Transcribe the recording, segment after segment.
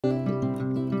Hey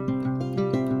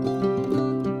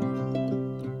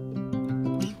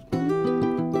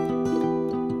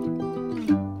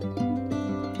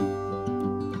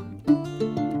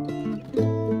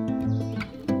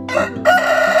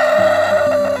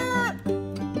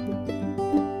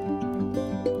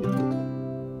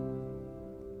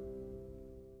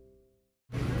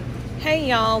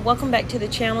y'all, welcome back to the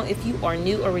channel. If you are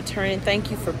new or returning, thank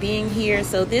you for being here.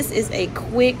 So this is a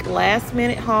quick last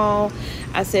minute haul.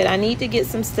 I said I need to get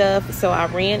some stuff, so I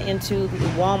ran into the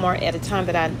Walmart at a time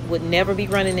that I would never be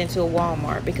running into a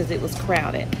Walmart because it was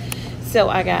crowded. So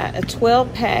I got a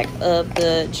 12 pack of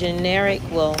the generic,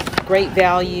 well, great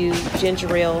value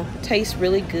ginger ale. Tastes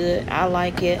really good, I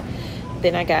like it.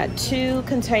 Then I got 2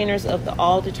 containers of the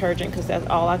all detergent because that's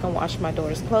all I can wash my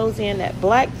daughter's clothes in. That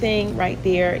black thing right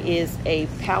there is a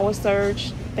Power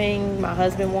Surge thing my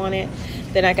husband wanted.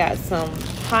 Then I got some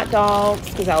hot dogs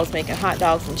because I was making hot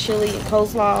dogs and chili and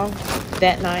coleslaw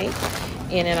that night.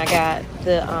 And then I got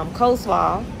the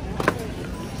coleslaw.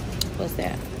 What's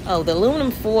that? Oh, the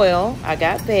aluminum foil. I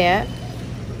got that.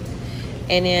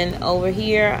 And then over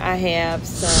here I have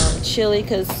some chili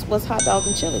because what's hot dog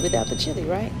and chili without the chili,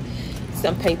 right?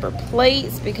 Some paper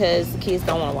plates because the kids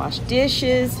don't want to wash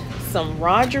dishes, some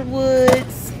Roger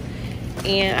Woods,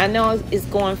 and I know it's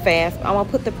going fast, but I'm gonna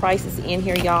put the prices in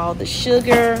here, y'all. The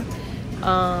sugar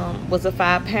was a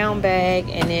 5-pound bag,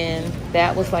 and then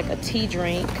that was like a tea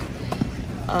drink.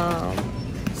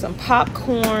 Some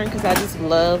popcorn because I just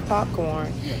love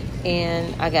popcorn,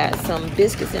 and I got some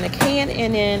biscuits in a can,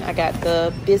 and then I got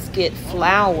the biscuit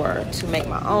flour to make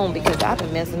my own because I've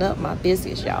been messing up my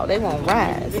biscuits, y'all. They won't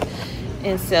rise.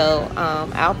 And so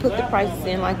I'll put the prices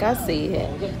in like I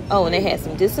said. Oh, and they had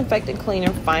some disinfectant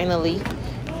cleaner finally,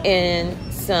 and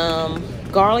some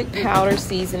garlic powder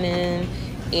seasoning,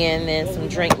 and then some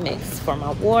drink mix for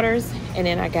my waters. And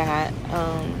then I got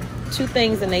 2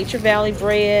 things of Nature Valley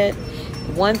bread,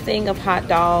 1 thing of hot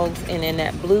dogs, and then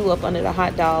that blue up under the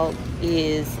hot dog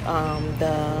is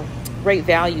the Great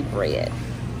Value bread.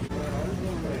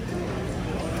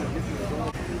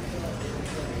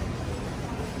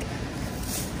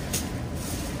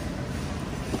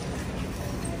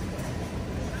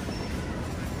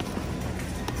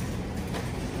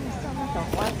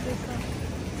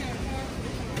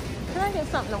 Can I get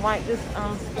something to wipe this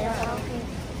scale out here?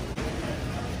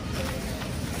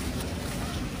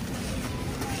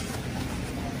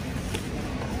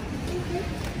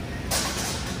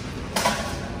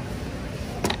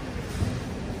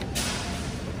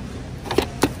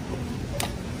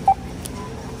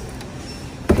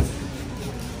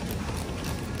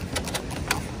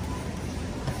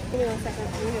 Give me 1 second.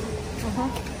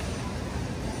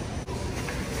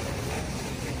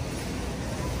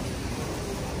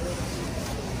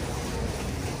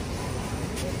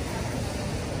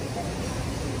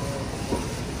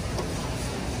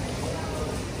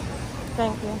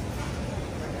 Thank you.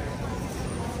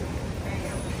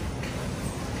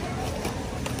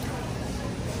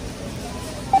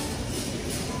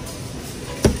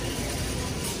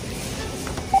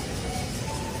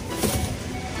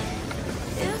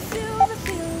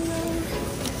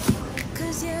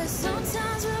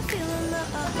 Sometimes when I feel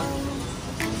alone,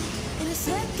 in a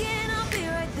second I'll be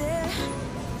right there.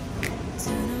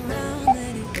 Turn around,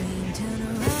 let it rain. Turn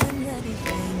around, let it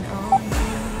rain on me.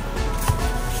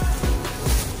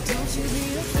 Don't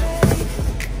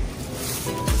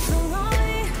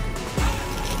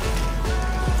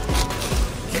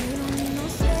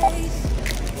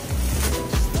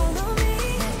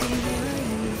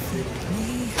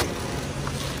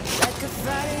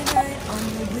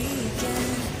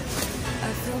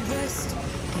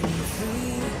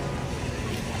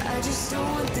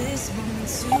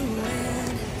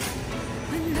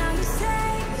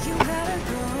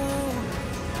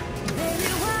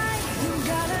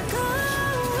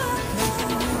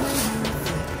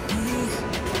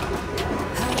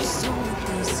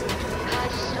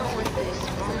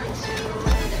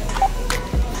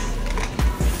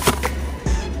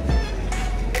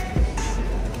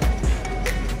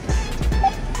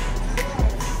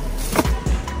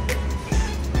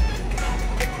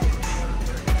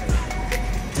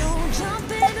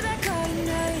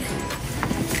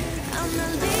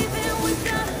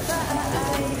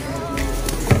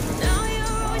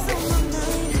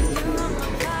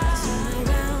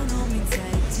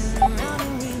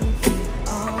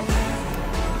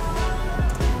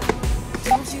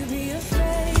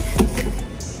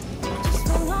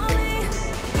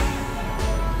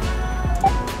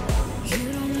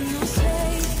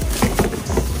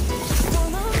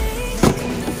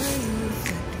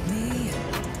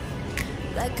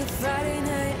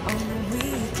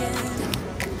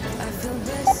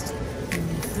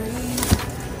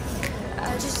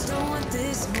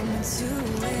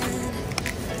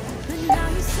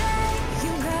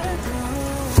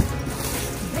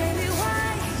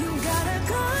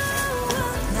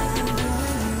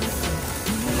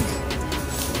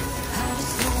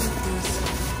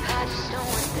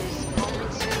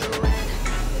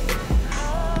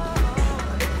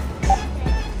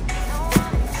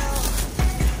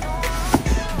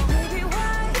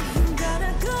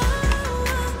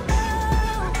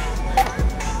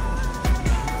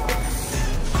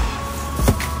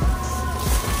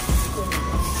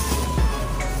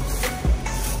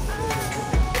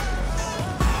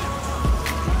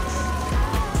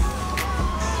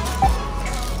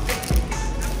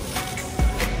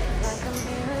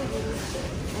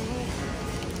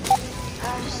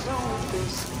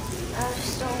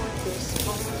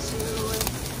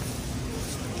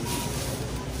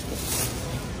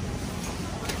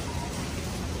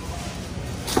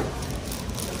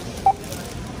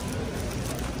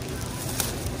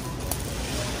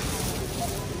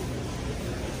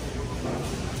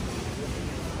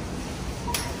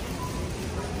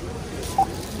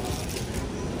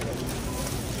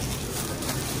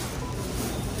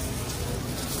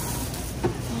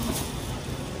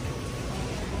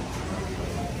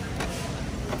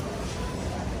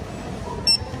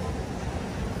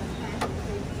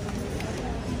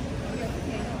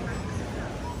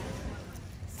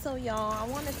So y'all, I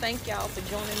want to thank y'all for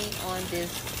joining me on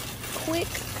this quick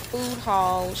food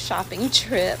haul shopping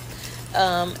trip.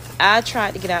 I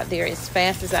tried to get out there as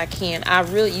fast as I can.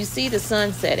 You see the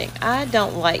sun setting. I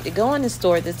don't like to go in the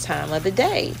store this time of the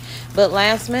day, but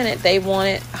last minute they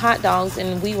wanted hot dogs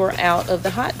and we were out of the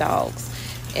hot dogs,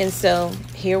 and so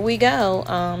here we go.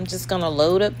 Just gonna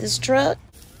load up this truck.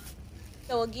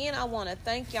 So again, I want to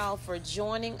thank y'all for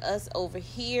joining us over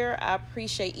here. I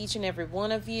appreciate each and every one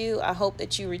of you. I hope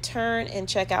that you return and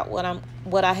check out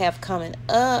what I have coming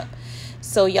up.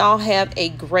 So y'all have a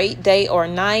great day or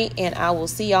night, and I will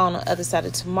see y'all on the other side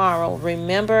of tomorrow.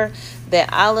 Remember that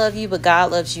I love you, but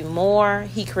God loves you more.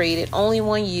 He created only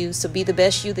one you, so be the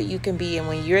best you that you can be. And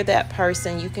when you're that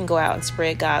person, you can go out and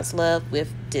spread God's love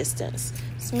with distance.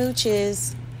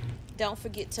 Smooches. Don't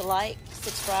forget to like,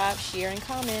 subscribe, share, and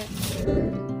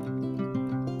comment.